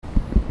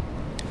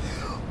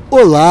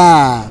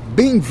Olá,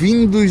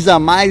 bem-vindos a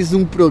mais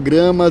um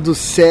programa do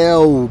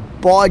Céu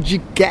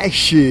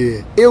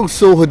Podcast. Eu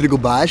sou o Rodrigo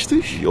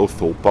Bastos. E eu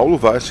sou o Paulo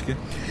Vasque.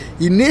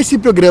 E nesse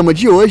programa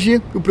de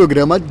hoje, o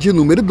programa de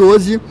número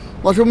 12,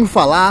 nós vamos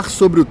falar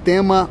sobre o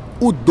tema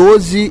o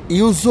 12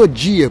 e o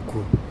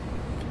Zodíaco.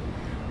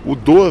 O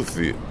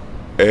 12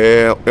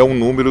 é um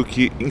número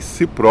que em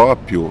si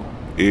próprio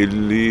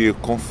ele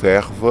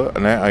conserva,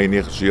 né, a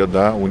energia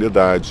da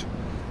unidade.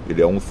 Ele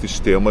é um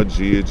sistema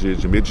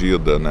de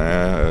medida,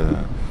 né?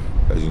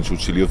 A gente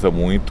utiliza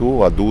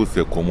muito a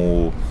dúzia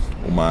como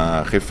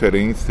uma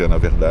referência, na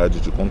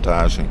verdade, de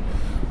contagem,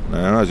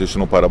 né? A gente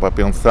não para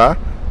pensar,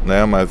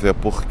 né? Mas é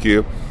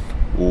porque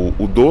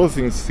o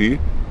 12 em si,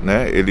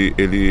 né?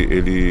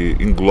 Ele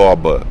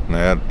engloba,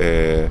 né?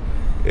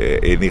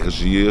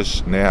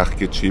 Energias, né?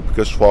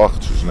 Arquetípicas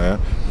fortes, né?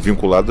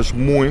 Vinculadas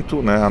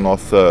muito, né? À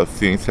nossa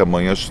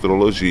ciência-mãe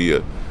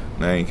astrologia,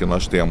 né, em que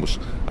nós temos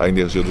a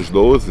energia dos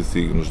 12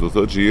 signos do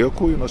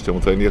zodíaco e nós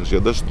temos a energia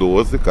das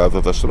 12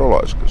 casas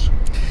astrológicas.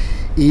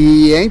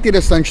 E é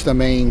interessante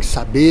também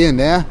saber,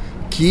 né,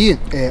 que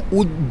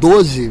o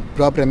 12,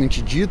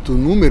 propriamente dito, o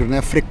número, né,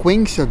 a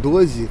frequência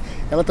 12,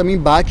 ela também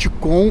bate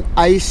com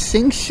a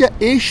essência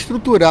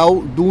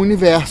estrutural do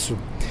universo,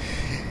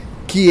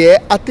 que é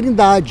a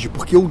Trindade,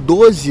 porque o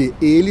 12,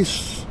 ele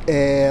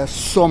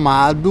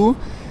somado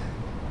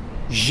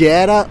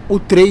gera o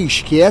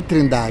 3, que é a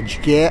Trindade,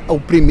 que é o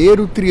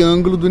primeiro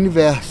triângulo do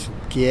universo,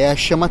 que é a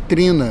chama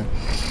trina.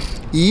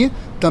 E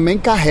também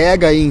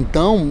carrega aí,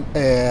 então,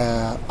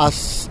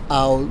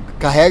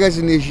 carrega as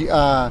energias,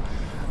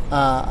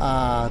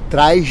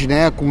 traz,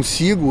 né,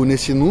 consigo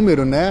nesse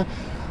número, né,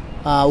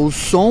 o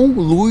som,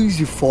 luz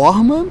e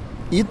forma,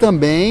 e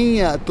também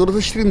todas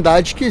as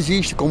trindades que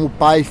existem, como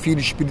Pai, Filho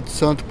e Espírito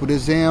Santo, por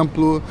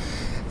exemplo,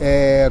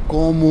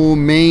 como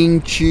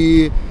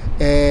mente,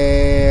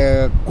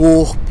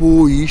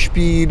 corpo e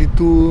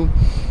espírito.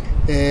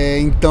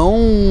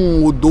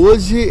 Então o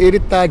 12 ele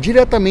está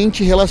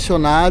diretamente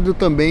relacionado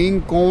também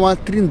com a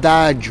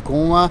Trindade,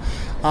 com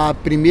a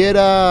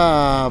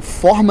primeira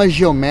forma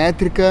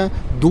geométrica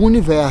do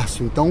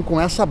universo, então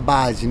com essa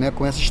base, né,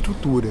 com essa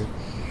estrutura.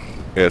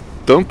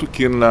 Tanto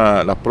que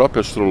na própria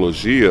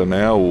astrologia,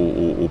 né,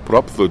 o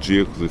próprio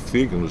zodíaco e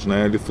signos,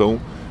 né, eles são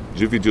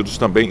divididos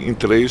também em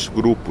 3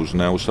 grupos,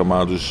 né, os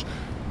chamados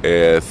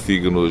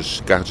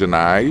signos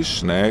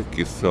cardinais, né,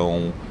 que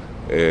são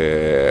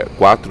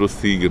 4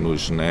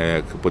 signos,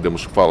 né, que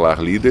podemos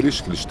falar líderes,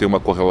 que eles têm uma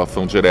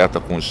correlação direta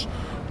com os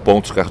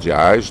pontos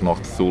cardeais,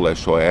 norte, sul,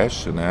 leste,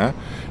 oeste, né?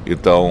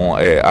 Então,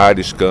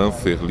 Áries,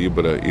 Câncer,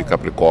 Libra e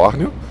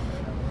Capricórnio.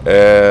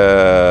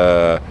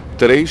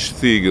 3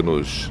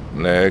 signos,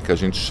 né, que a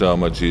gente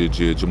chama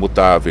de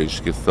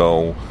mutáveis, que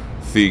são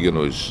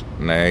signos,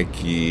 né,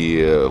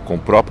 que, como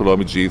o próprio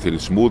nome diz,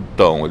 eles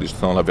mudam, eles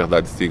são, na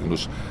verdade,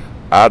 signos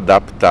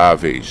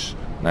adaptáveis,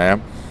 né,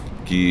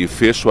 que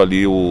fecham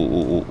ali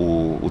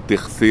o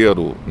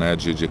terceiro, né,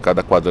 de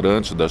cada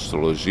quadrante da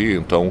astrologia.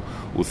 Então,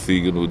 o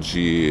signo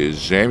de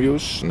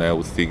Gêmeos, né,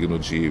 o signo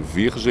de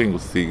Virgem, o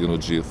signo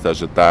de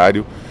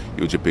Sagitário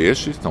e o de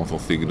Peixes. Então, são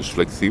signos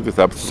flexíveis,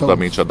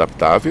 absolutamente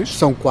adaptáveis.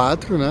 São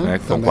 4, né?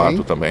 Que são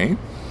 4 também.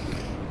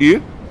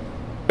 E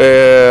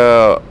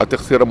a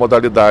terceira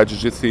modalidade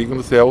de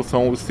signos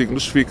são os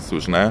signos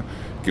fixos, né?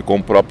 Que, como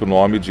o próprio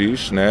nome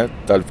diz, né,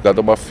 está ligado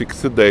a uma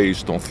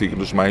fixidez. Então,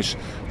 signos mais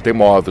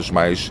teimosos,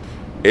 mais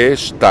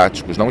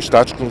estáticos, não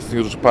estáticos no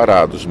sentido de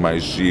parados,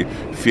 mas de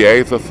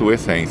fiéis à sua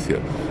essência,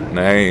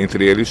 né?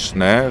 Entre eles,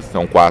 né,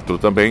 são 4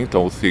 também.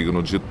 Então, o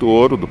signo de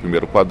Touro, do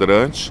primeiro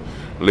quadrante,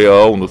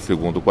 Leão no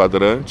segundo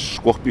quadrante,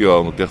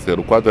 Escorpião no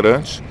terceiro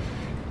quadrante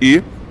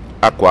e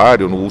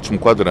Aquário no último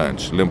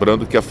quadrante.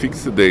 Lembrando que a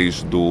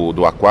fixidez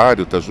do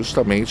Aquário está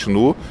justamente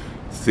no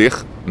ser,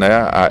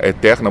 né, a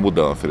eterna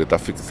mudança. Ele está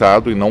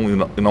fixado e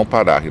não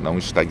parar, e não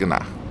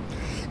estagnar.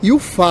 E o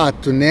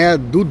fato, né,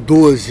 do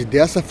 12,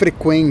 dessa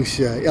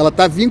frequência, ela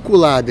está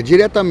vinculada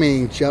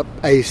diretamente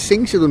à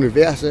essência do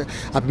universo,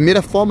 à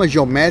primeira forma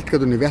geométrica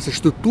do universo, a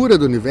estrutura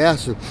do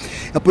universo.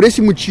 É por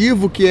esse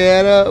motivo que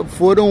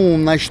foram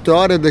na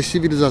história das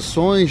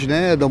civilizações,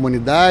 né, da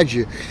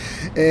humanidade,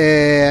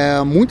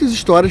 muitas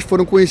histórias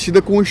foram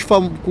conhecidas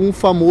com o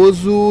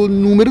famoso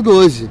número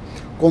 12.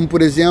 Como,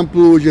 por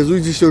exemplo,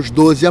 Jesus e seus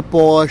 12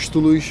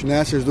 apóstolos,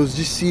 né, seus 12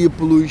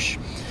 discípulos.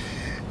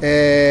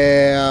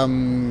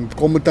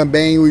 Como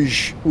também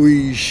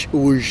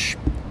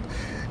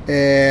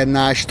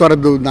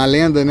na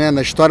lenda, né,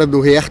 na história do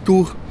rei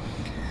Arthur,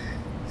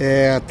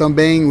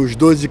 também os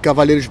 12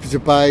 cavaleiros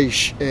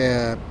principais,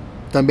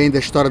 também da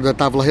história da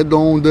Távola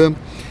Redonda.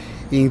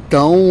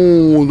 Então,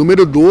 o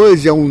número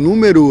 12 é um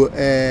número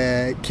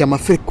que é uma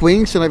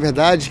frequência, na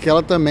verdade, que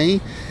ela também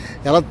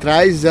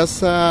traz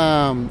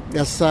essa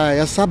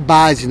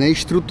base, né,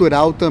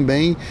 estrutural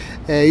também,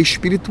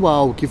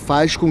 espiritual, que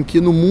faz com que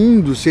no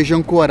mundo seja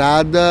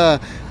ancorada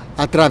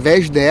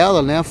através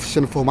dela, né,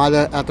 sendo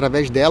formada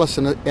através dela,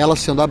 ela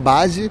sendo a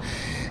base,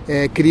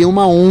 cria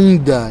uma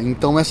onda.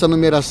 Então essa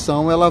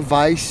numeração ela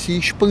vai se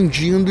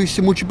expandindo e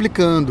se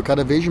multiplicando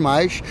cada vez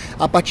mais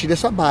a partir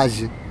dessa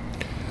base.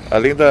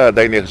 Além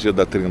da energia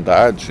da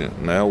Trindade,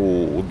 né,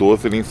 o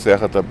 12 ele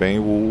encerra também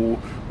o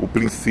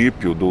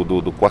princípio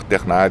do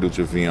quaternário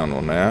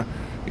divino, né?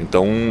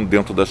 Então,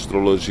 dentro da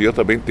astrologia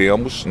também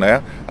temos,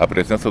 né, a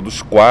presença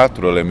dos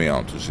 4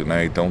 elementos,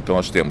 né? Então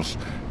nós temos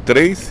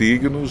 3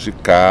 signos de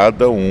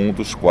cada um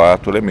dos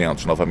 4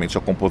 elementos. Novamente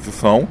a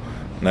composição,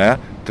 né,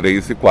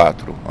 3 e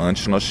 4.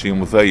 Antes nós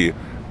tínhamos aí,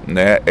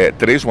 né,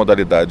 3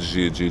 modalidades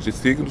de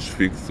signos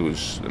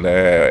fixos,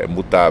 né,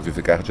 mutáveis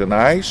e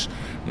cardinais,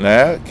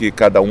 né, que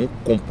cada um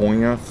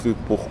compunha-se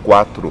por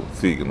 4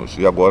 signos.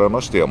 E agora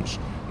nós temos,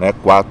 né,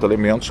 4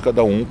 elementos,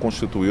 cada um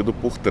constituído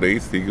por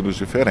 3 signos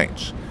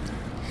diferentes.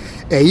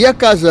 E a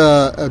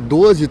casa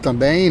 12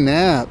 também,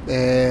 né,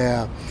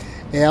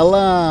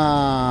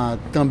 ela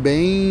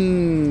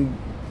também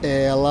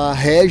ela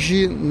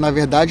rege, na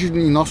verdade,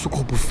 em nosso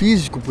corpo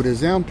físico, por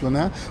exemplo,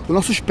 né, os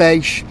nossos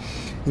pés.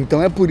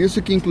 Então é por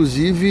isso que,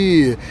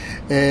 inclusive,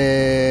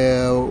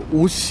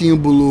 o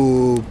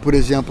símbolo, por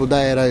exemplo, da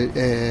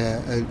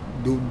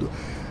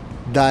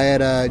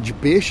era de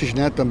peixes,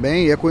 né,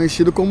 também é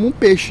conhecido como um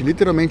peixe,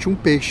 literalmente um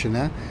peixe,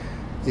 né?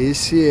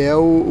 Esse é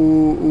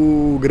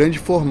o grande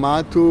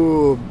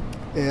formato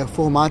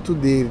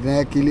dele,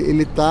 né? Que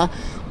ele está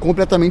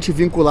completamente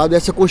vinculado a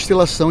essa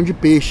constelação de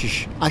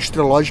peixes,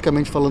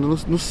 astrologicamente falando,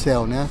 no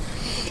céu, né?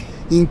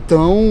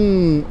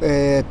 Então,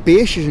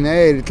 peixes,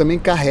 né? Ele também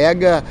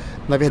carrega,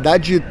 na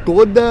verdade,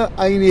 toda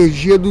a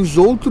energia dos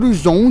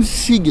outros 11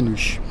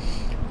 signos.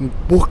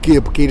 Por quê?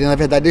 Porque ele, na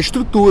verdade, é a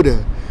estrutura.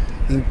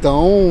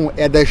 Então,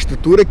 é da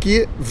estrutura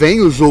que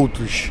vem os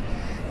outros.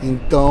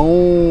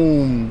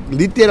 Então,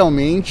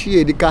 literalmente,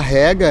 ele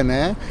carrega,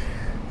 né?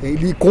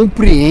 Ele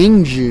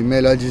compreende,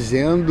 melhor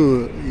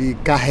dizendo, e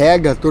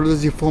carrega todas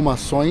as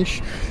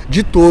informações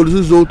de todos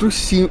os outros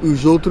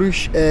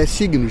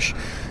signos.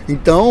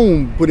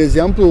 Então, por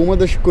exemplo, uma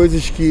das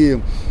coisas que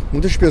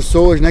muitas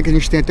pessoas, né, que a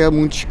gente tem até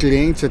muitos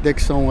clientes, até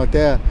que são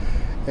até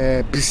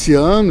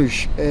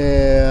piscianos,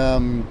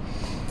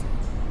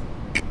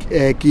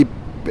 que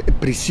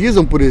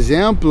precisam, por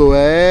exemplo,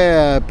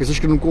 pessoas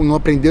que não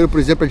aprenderam, por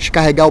exemplo, a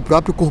descarregar o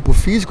próprio corpo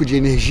físico de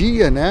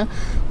energia, né?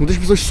 Muitas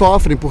pessoas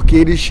sofrem porque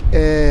eles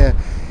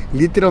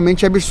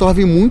literalmente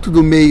absorvem muito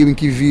do meio em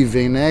que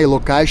vivem, né? E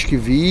locais que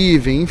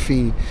vivem,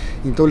 enfim.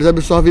 Então eles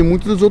absorvem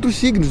muito dos outros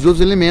signos, dos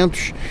outros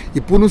elementos. E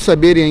por não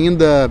saberem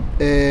ainda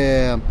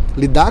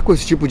lidar com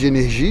esse tipo de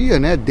energia,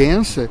 né,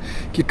 densa,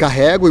 que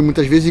carregam e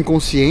muitas vezes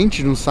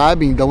inconscientes, não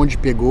sabem de onde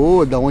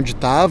pegou, de onde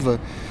estava,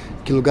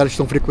 que lugares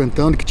estão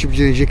frequentando, que tipo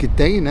de energia que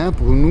tem, né?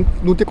 Por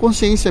não ter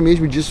consciência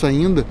mesmo disso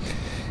ainda.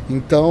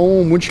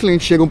 Então, muitos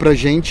clientes chegam pra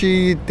gente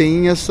e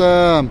tem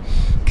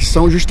que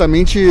são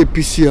justamente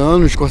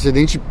piscianos, com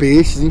ascendente de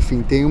peixes,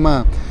 enfim, tem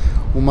uma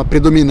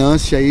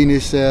predominância aí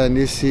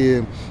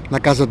na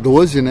casa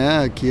 12,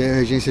 né? Que é a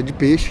regência de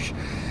peixes.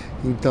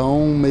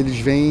 Então, eles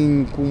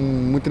vêm com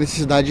muita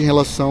necessidade em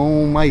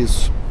relação a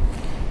isso.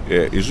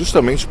 E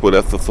justamente por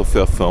essa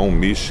associação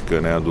mística,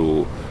 né,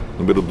 do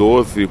número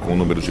 12 com o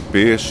número de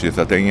peixes,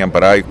 até em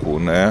hebraico,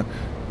 né,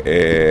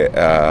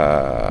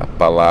 a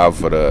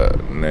palavra,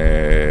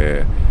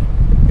 né,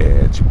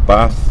 de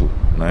passo,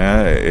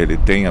 né, ele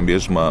tem o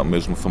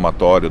mesmo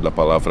somatório da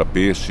palavra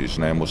peixes,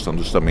 né, mostrando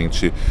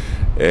justamente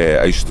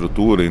a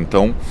estrutura.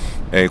 Então,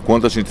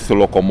 quando a gente se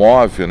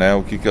locomove, né,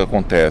 o que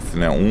acontece,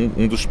 né?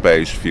 Um dos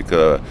pés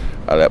fica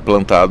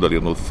plantado ali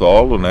no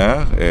solo,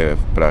 né,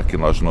 para que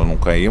nós não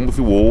caímos,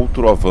 e o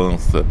outro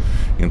avança.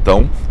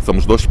 Então,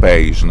 somos 2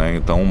 pés, né?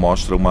 Então,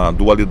 mostra uma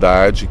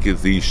dualidade que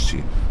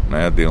existe,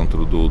 né,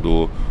 dentro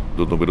do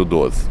número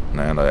 12.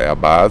 Né? É a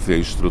base, é a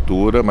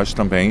estrutura, mas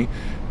também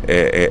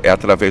é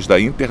através da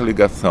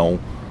interligação,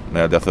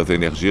 né, dessas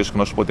energias que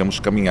nós podemos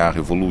caminhar,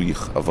 evoluir,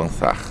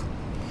 avançar.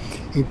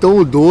 Então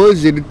o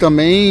 12, ele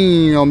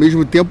também, ao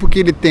mesmo tempo que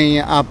ele tem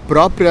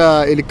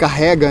ele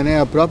carrega, né,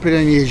 a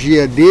própria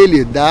energia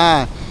dele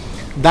da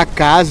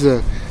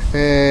casa,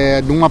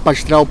 de um mapa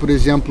astral, por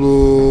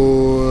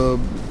exemplo,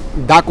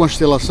 da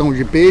constelação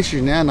de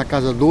peixes, né, na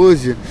casa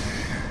 12,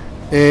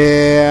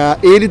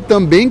 ele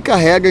também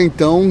carrega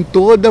então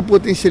toda a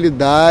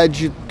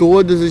potencialidade,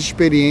 todas as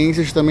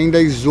experiências também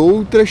das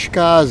outras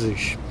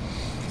casas.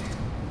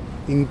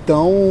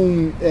 Então,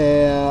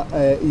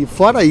 e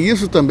fora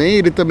isso também,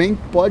 ele também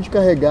pode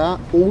carregar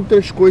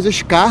outras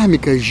coisas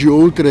kármicas de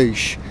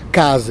outras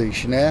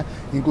casas, né?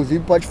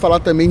 Inclusive pode falar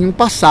também em um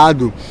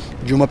passado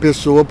de uma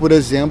pessoa, por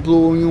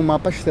exemplo, em um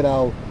mapa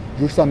astral,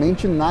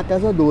 justamente na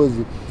casa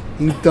 12.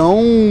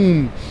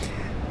 Então,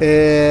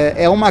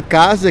 é uma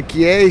casa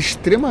que é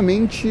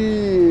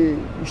extremamente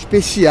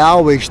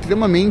especial, é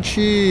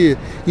extremamente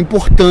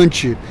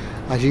importante.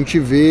 A gente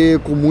vê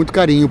com muito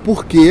carinho.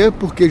 Por quê?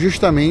 Porque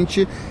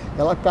justamente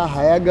ela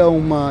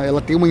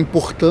ela tem uma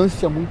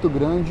importância muito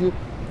grande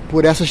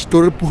por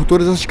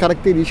todas essas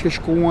características,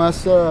 com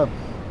essa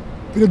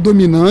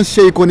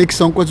predominância e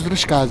conexão com as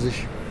outras casas.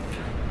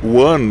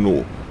 O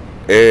ano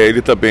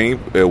Ele também,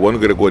 o ano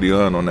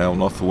gregoriano, né, o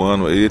nosso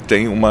ano, ele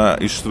tem uma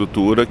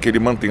estrutura que ele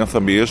mantém essa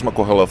mesma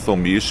correlação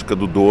mística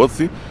do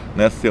 12,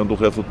 né, sendo o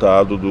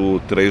resultado do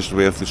 3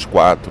 vezes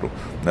 4.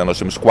 Né? Nós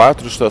temos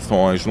 4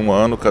 estações no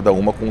ano, cada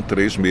uma com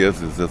 3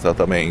 meses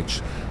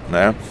exatamente.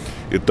 Né?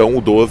 Então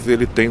o 12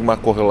 ele tem uma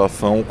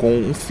correlação com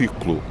um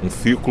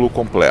ciclo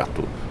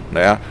completo,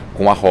 né,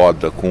 com a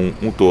roda, com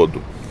um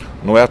todo.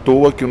 Não é à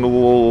toa que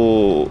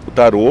no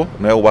tarô,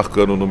 né, o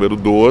arcano número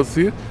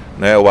 12,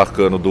 né, o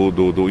arcano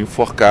do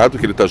enforcado,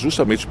 que ele está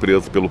justamente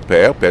preso pelo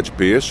pé, o pé de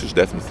peixes,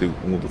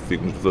 12º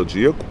signo do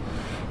zodíaco,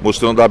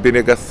 mostrando a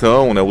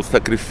abnegação, né, o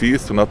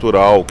sacrifício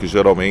natural que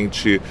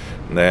geralmente,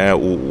 né,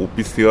 o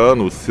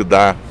pisciano se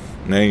dá,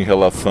 né, em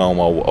relação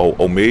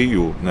ao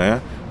meio,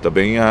 né,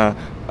 também a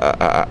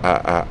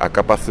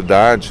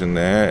capacidade,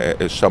 né,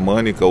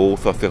 xamânica ou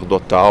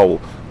sacerdotal,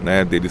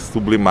 né, dele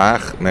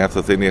sublimar, né,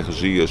 essas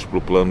energias para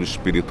o plano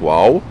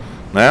espiritual,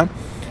 né?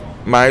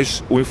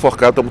 Mas o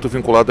enforcado está muito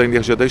vinculado à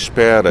energia da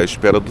espera, a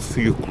espera do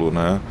ciclo,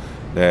 né?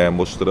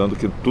 Mostrando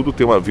que tudo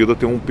tem uma vida,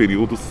 tem um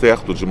período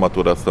certo de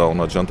maturação.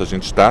 Não adianta a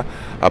gente estar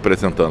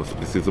apresentando,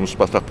 precisamos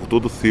passar por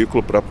todo o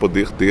ciclo para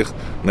poder ter,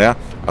 né,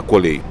 a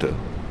colheita.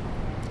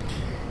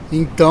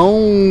 Então,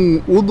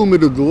 o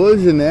número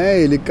 12, né,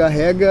 ele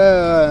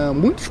carrega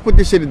muitas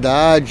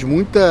potencialidades,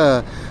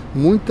 muita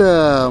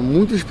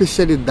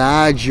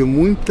especialidade,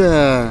 ele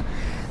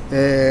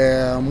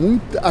é um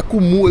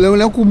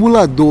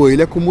acumulador,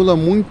 ele acumula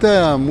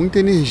muita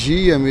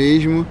energia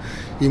mesmo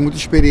e muita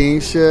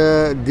experiência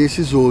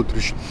desses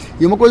outros.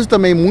 E uma coisa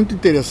também muito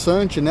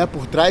interessante, né,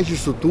 por trás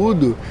disso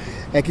tudo,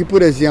 é que,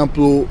 por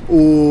exemplo,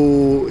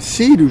 o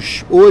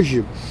Sirius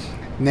hoje,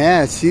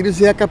 né,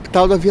 Sirius é a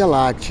capital da Via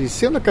Láctea,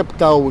 sendo a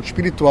capital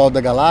espiritual da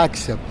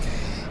galáxia,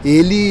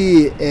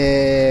 ele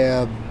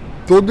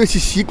todo esse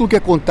ciclo que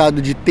é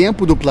contado de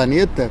tempo do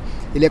planeta,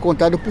 ele é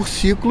contado por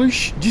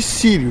ciclos de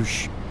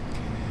Sirius.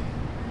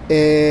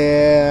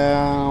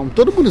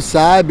 Todo mundo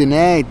sabe,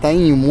 né? Está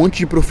em um monte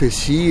de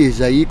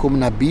profecias aí, como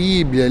na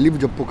Bíblia, livro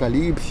de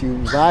Apocalipse e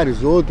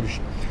vários outros,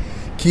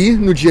 que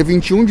no dia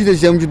 21 de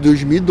dezembro de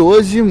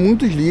 2012,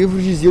 muitos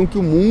livros diziam que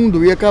o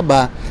mundo ia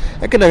acabar.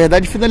 É que na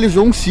verdade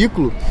finalizou um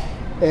ciclo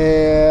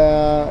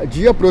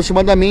de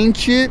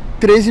aproximadamente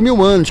 13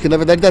 mil anos, que na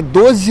verdade dá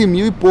 12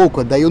 mil e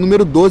pouco, daí o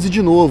número 12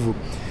 de novo.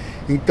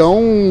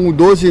 Então,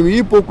 12 mil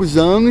e poucos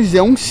anos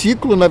é um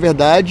ciclo, na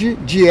verdade,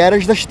 de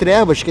eras das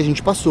trevas que a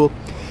gente passou.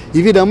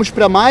 E viramos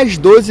para mais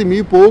 12 mil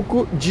e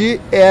pouco de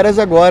eras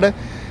agora,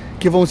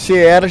 que vão ser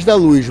eras da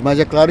luz. Mas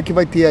é claro que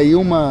vai ter aí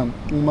uma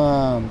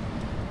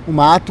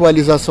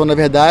atualização, na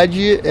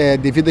verdade,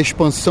 devido à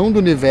expansão do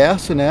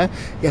universo, né?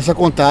 E essa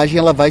contagem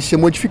ela vai ser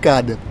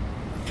modificada.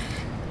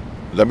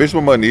 Da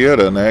mesma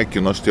maneira, né, que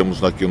nós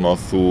temos aqui o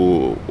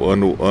nosso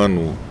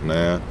ano,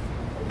 né,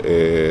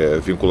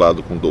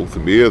 vinculado com 12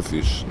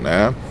 meses,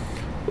 né?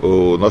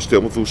 Nós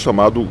temos o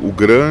chamado o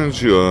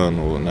grande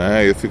ano,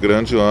 né? Esse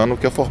grande ano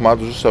que é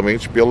formado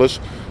justamente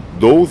pelas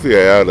 12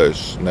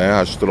 eras, né,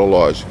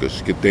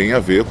 astrológicas, que tem a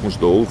ver com os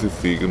 12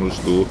 signos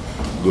do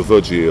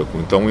zodíaco.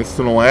 Então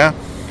isso não é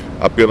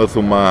apenas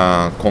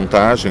uma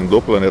contagem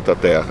do planeta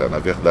Terra, na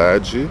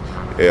verdade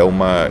é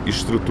uma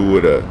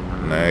estrutura,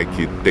 né,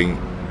 que tem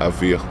a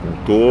ver com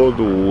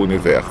todo o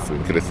universo,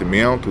 em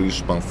crescimento e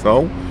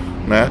expansão,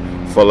 né,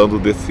 falando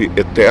desse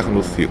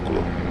eterno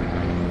ciclo.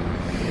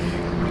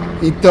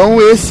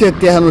 Então esse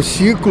eterno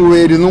ciclo,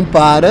 ele não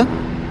para,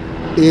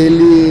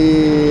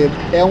 ele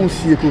é um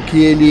ciclo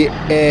que ele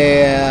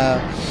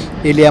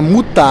é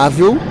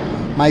mutável,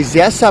 mas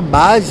essa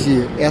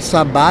base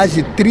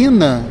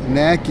trina,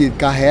 né, que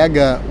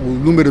carrega o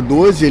número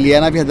 12, ele é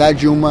na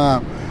verdade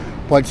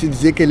pode-se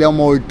dizer que ele é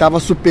uma oitava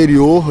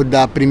superior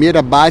da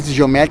primeira base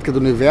geométrica do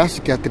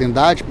universo, que é a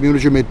trindade, a primeira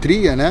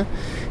geometria, né,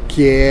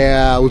 que é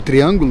o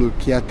triângulo,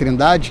 que é a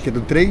trindade, que é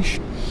do 3,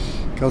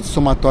 que é o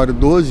somatório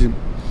 12,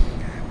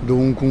 do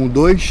 1 com o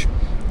 2,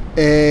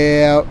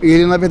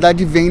 ele na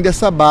verdade vem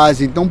dessa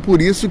base. Então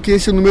por isso que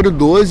esse número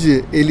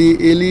 12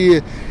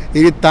 ele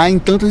está em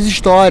tantas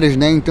histórias,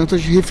 né, em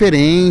tantas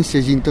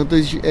referências, em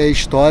tantas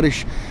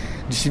histórias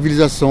de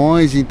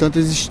civilizações, em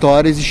tantas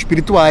histórias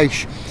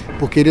espirituais,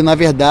 porque ele na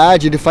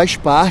verdade ele faz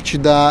parte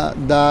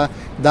da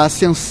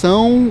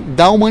ascensão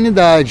da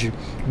humanidade,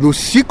 do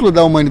ciclo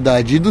da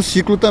humanidade e do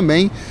ciclo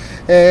também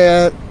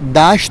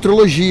da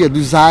astrologia,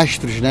 dos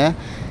astros, né?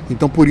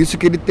 Então por isso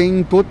que ele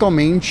tem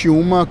totalmente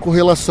uma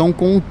correlação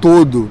com o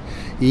todo,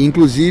 e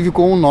inclusive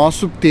com o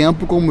nosso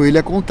tempo como ele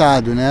é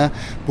contado, né?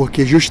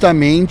 Porque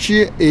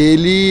justamente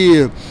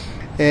ele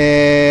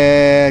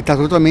está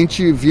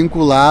totalmente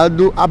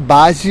vinculado à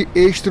base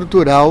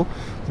estrutural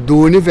do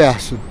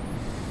universo.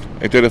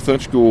 É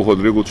interessante que o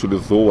Rodrigo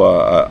utilizou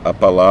a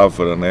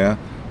palavra, né,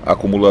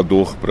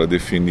 acumulador para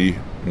definir,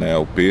 né,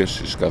 o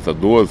peixes, casa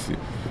 12,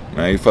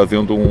 né, e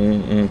fazendo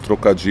um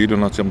trocadilho,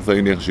 nós temos a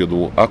energia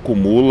do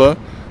acumula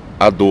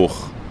a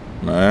dor,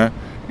 né?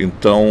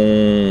 Então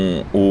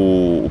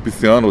o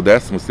pisciano, o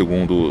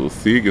 12º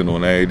signo,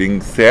 né, ele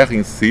encerra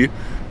em si,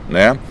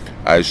 né,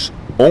 as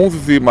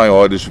 11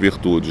 maiores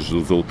virtudes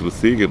dos outros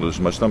signos,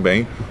 mas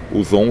também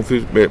os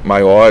 11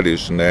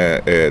 maiores,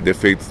 né,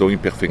 defeitos ou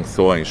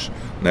imperfeições,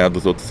 né,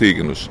 dos outros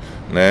signos,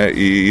 né?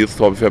 E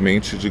isso,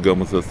 obviamente,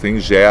 digamos assim,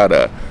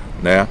 gera,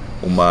 né,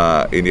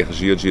 uma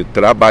energia de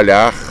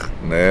trabalhar,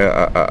 né,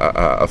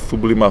 a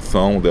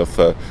sublimação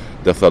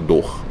dessa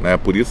dor, né?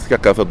 Por isso que a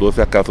casa 12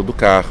 é a casa do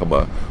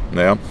karma,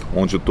 né?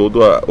 Onde todo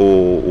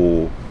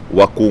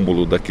o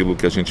acúmulo daquilo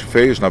que a gente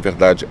fez, na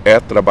verdade, é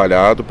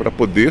trabalhado para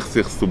poder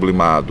ser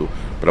sublimado,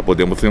 para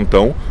podermos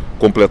então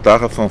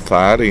completar a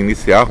samsara e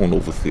iniciar um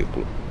novo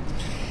ciclo.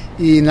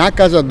 E na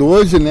casa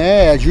 12,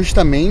 né, é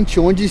justamente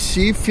onde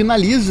se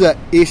finaliza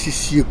esse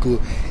ciclo.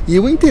 E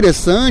o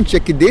interessante é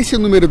que desse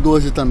número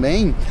 12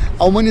 também,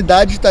 a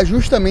humanidade está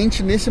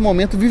justamente nesse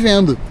momento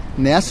vivendo,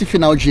 nesse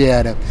final de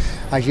era.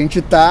 A gente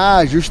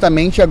está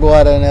justamente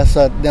agora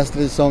nessa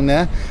transição,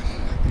 né,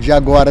 de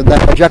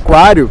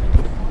Aquário,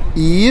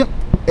 e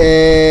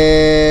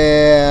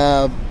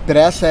para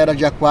essa era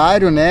de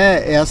Aquário,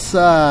 né,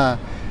 essa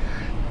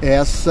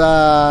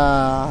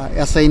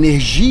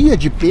energia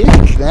de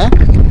peixes, né?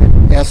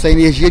 Essa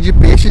energia de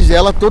peixes,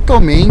 ela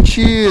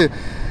totalmente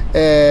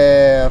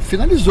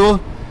finalizou.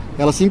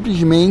 Ela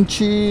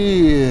simplesmente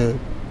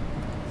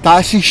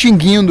está se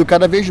extinguindo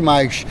cada vez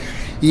mais.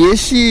 E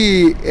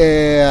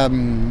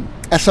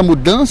essa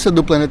mudança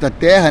do planeta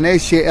Terra, né,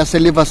 essa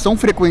elevação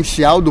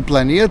frequencial do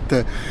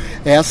planeta,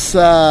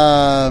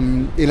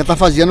 ele está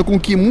fazendo com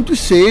que muitos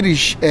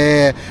seres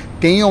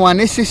tenham a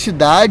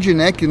necessidade,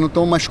 né, que não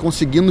estão mais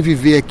conseguindo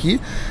viver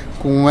aqui,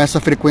 com essa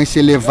frequência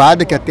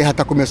elevada que a Terra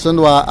está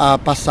começando a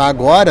passar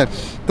agora,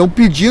 estão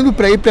pedindo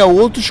para ir para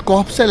outros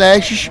corpos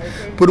celestes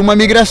por uma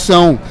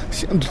migração,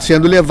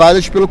 sendo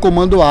levadas pelo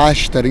comando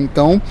Ashtar.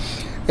 Então,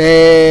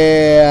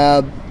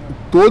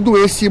 todo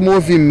esse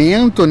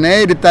movimento,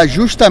 né, ele está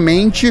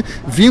justamente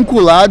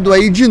vinculado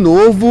aí de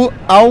novo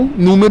ao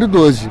número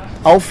 12,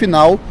 ao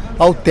final,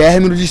 ao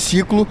término de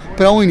ciclo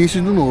para o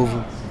início do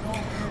novo.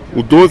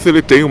 O 12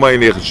 ele tem uma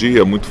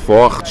energia muito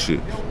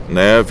forte,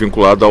 né,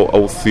 vinculada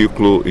ao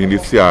ciclo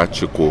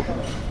iniciático,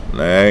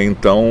 né?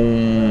 Então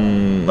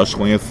nós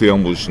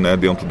conhecemos, né,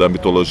 dentro da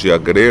mitologia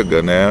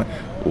grega, né,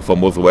 o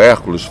famoso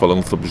Hércules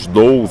falando sobre os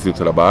 12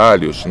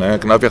 trabalhos, né,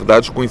 que na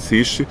verdade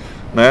consiste,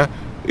 né,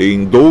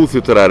 em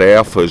 12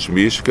 tarefas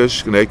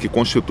místicas, né, que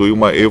constituem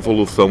uma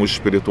evolução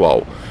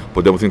espiritual.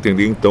 Podemos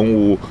entender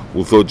então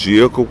o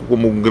zodíaco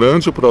como um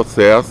grande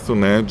processo,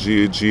 né,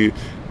 de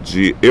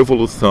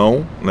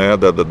evolução, né,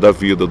 da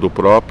vida do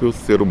próprio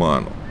ser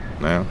humano,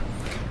 né?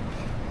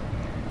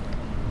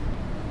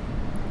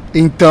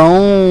 Então,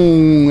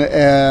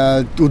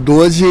 o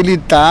 12, ele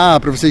tá,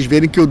 para vocês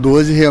verem que o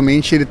 12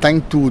 realmente ele tá em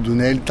tudo,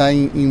 né? Ele tá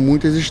em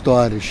muitas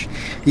histórias.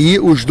 E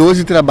os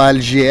 12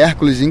 trabalhos de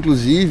Hércules,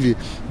 inclusive,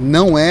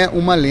 não é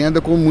uma lenda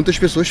como muitas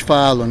pessoas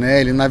falam, né?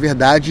 Ele, na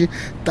verdade,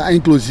 tá,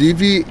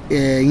 inclusive,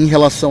 em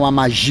relação à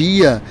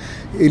magia,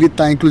 ele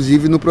está,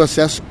 inclusive, no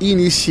processo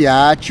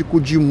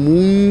iniciático de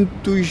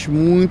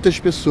muitas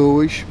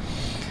pessoas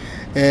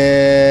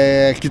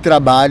que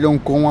trabalham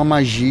com a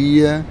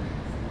magia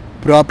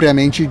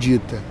propriamente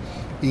dita.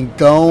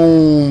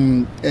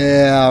 Então,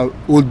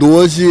 o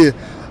 12,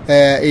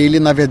 ele,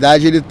 na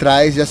verdade, ele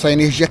traz essa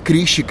energia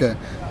crística,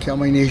 que é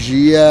uma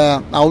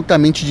energia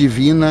altamente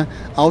divina,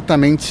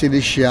 altamente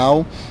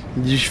celestial,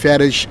 de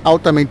esferas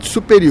altamente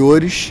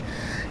superiores,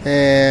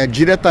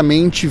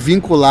 diretamente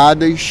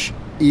vinculadas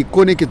e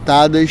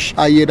conectadas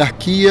à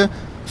hierarquia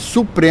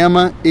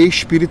suprema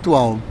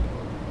espiritual.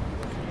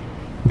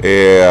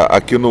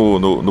 Aqui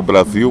no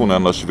Brasil, né,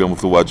 nós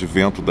tivemos o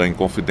advento da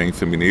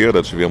Inconfidência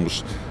Mineira,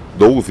 tivemos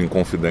 12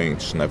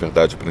 inconfidentes, na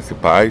verdade,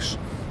 principais,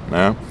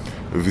 né,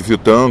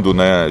 visitando,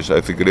 né,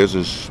 as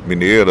igrejas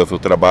mineiras, o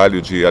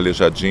trabalho de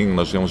Aleijadinho.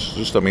 Nós vemos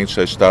justamente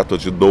a estátua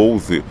de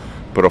 12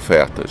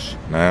 profetas,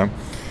 né,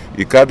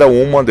 e cada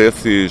uma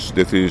desses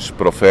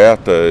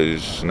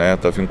profetas, né,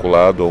 está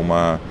vinculado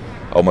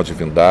a uma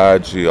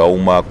divindade, a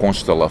uma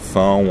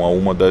constelação, a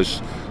uma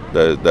das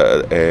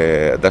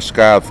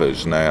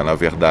casas, né, na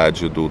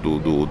verdade, do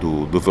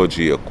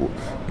zodíaco,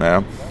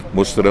 né,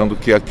 mostrando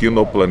que aqui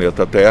no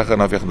planeta Terra,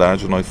 na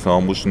verdade, nós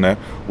somos, né,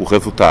 o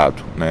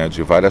resultado, né,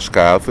 de várias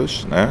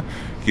casas, né,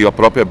 que a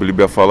própria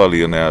Bíblia fala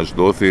ali, né, as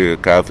 12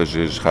 casas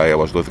de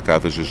Israel, as 12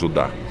 casas de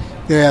Judá.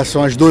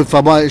 São as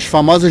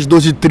famosas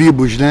 12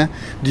 tribos, né,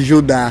 de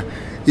Judá.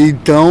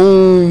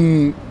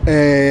 Então,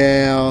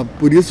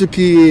 por isso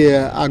que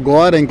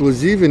agora,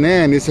 inclusive,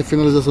 né, nessa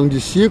finalização de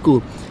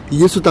ciclo,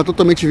 e isso está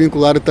totalmente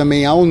vinculado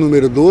também ao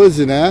número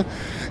 12, né,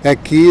 é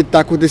que está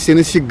acontecendo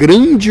esse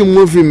grande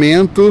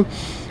movimento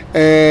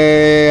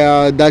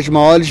das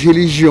maiores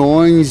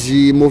religiões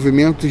e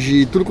movimentos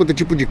de tudo quanto é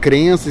tipo de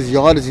crenças e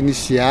ordens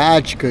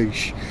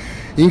iniciáticas.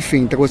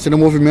 Enfim, está acontecendo um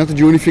movimento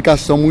de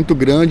unificação muito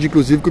grande,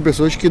 inclusive com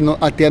pessoas que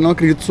até não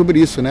acreditam sobre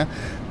isso, né?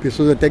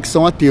 Pessoas até que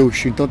são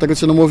ateus. Então está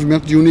acontecendo um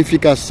movimento de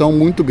unificação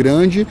muito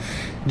grande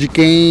de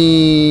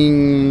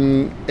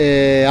quem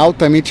é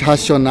altamente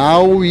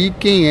racional e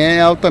quem é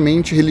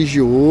altamente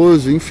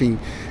religioso, enfim,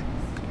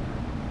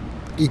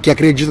 e que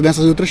acredita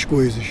nessas outras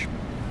coisas.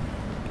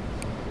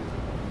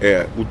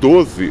 O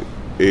 12,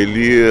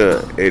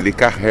 ele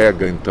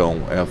carrega, então,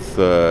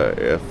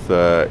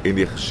 essa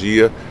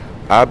energia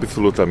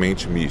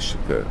absolutamente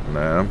mística,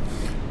 né?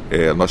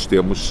 Nós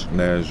temos,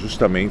 né,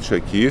 justamente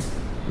aqui,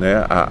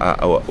 né,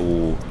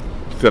 o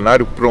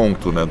cenário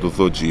pronto, né, do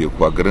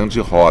zodíaco, a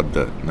grande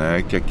roda,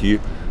 né, que aqui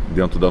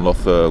dentro da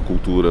nossa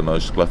cultura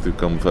nós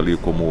classificamos ali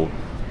como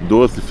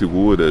 12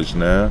 figuras,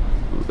 né,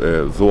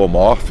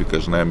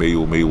 zoomórficas, né,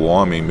 meio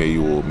homem,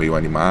 meio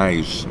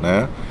animais,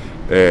 né,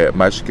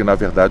 mas que na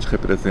verdade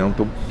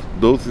representam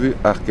 12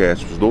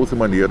 arquétipos, 12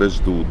 maneiras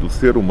do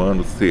ser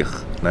humano ser,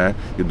 né,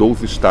 e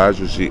 12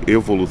 estágios de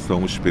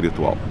evolução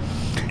espiritual.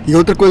 E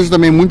outra coisa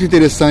também muito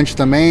interessante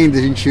também, da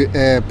gente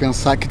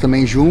pensar aqui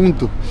também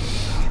junto,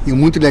 e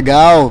muito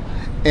legal,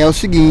 é o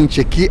seguinte,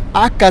 é que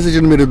a casa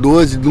de número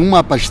 12, de um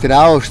mapa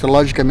astral,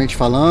 astrologicamente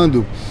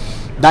falando,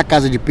 da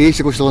casa de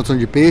peixes, a constelação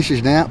de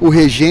peixes, né, o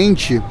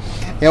regente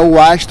é o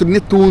astro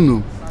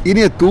Netuno. E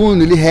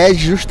Netuno, ele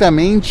rege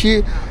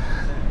justamente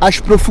as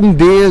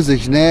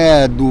profundezas,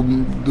 né,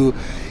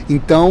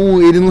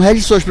 então ele não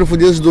rege só as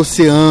profundezas do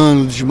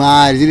oceano, dos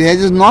mares, ele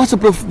rege as nossas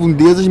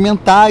profundezas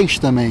mentais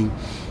também,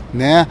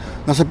 né,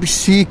 nossa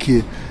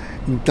psique.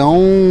 Então,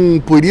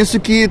 por isso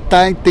que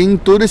tem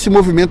todo esse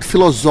movimento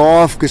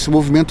filosófico, esse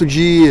movimento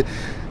de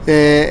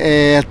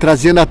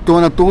trazendo à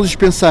tona todos os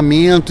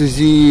pensamentos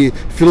e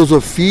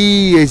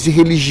filosofias e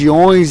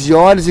religiões e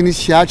ordens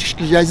iniciáticas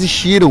que já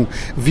existiram,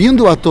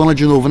 vindo à tona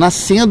de novo,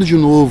 nascendo de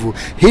novo,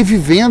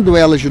 revivendo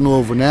elas de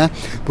novo, né?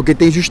 Porque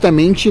tem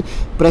justamente,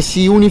 para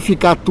se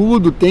unificar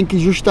tudo, tem que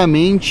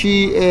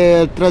justamente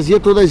trazer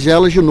todas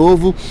elas de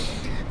novo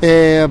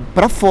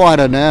para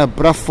fora, né?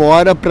 Para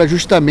fora, para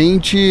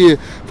justamente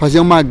fazer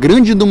uma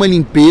grande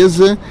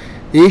limpeza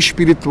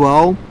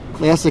espiritual,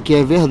 essa que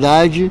é a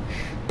verdade,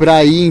 para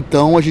aí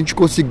então a gente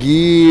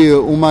conseguir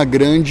uma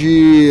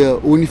grande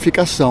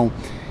unificação.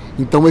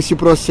 Então esse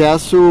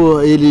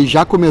processo ele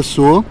já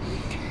começou,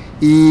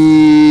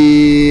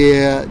 e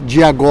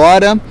de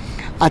agora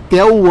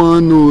até o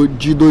ano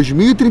de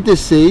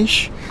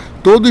 2036,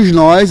 todos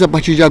nós, a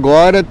partir de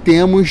agora,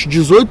 temos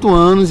 18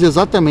 anos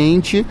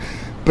exatamente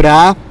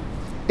para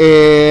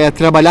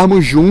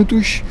trabalharmos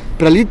juntos,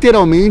 para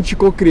literalmente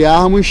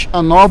cocriarmos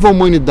a nova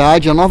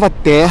humanidade, a nova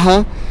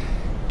terra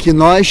que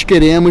nós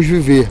queremos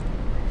viver.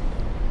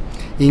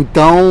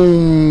 Então,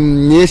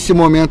 nesse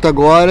momento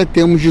agora,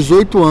 temos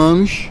 18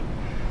 anos,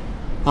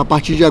 a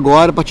partir de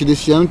agora, a partir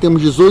desse ano,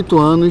 temos 18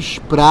 anos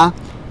para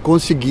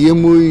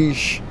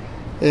conseguirmos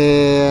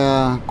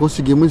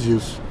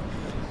isso.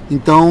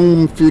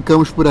 Então,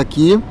 ficamos por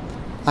aqui,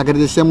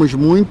 agradecemos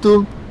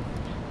muito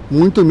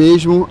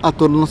mesmo a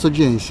toda a nossa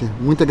audiência.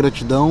 Muita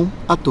gratidão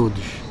a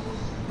todos.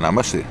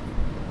 Namastê.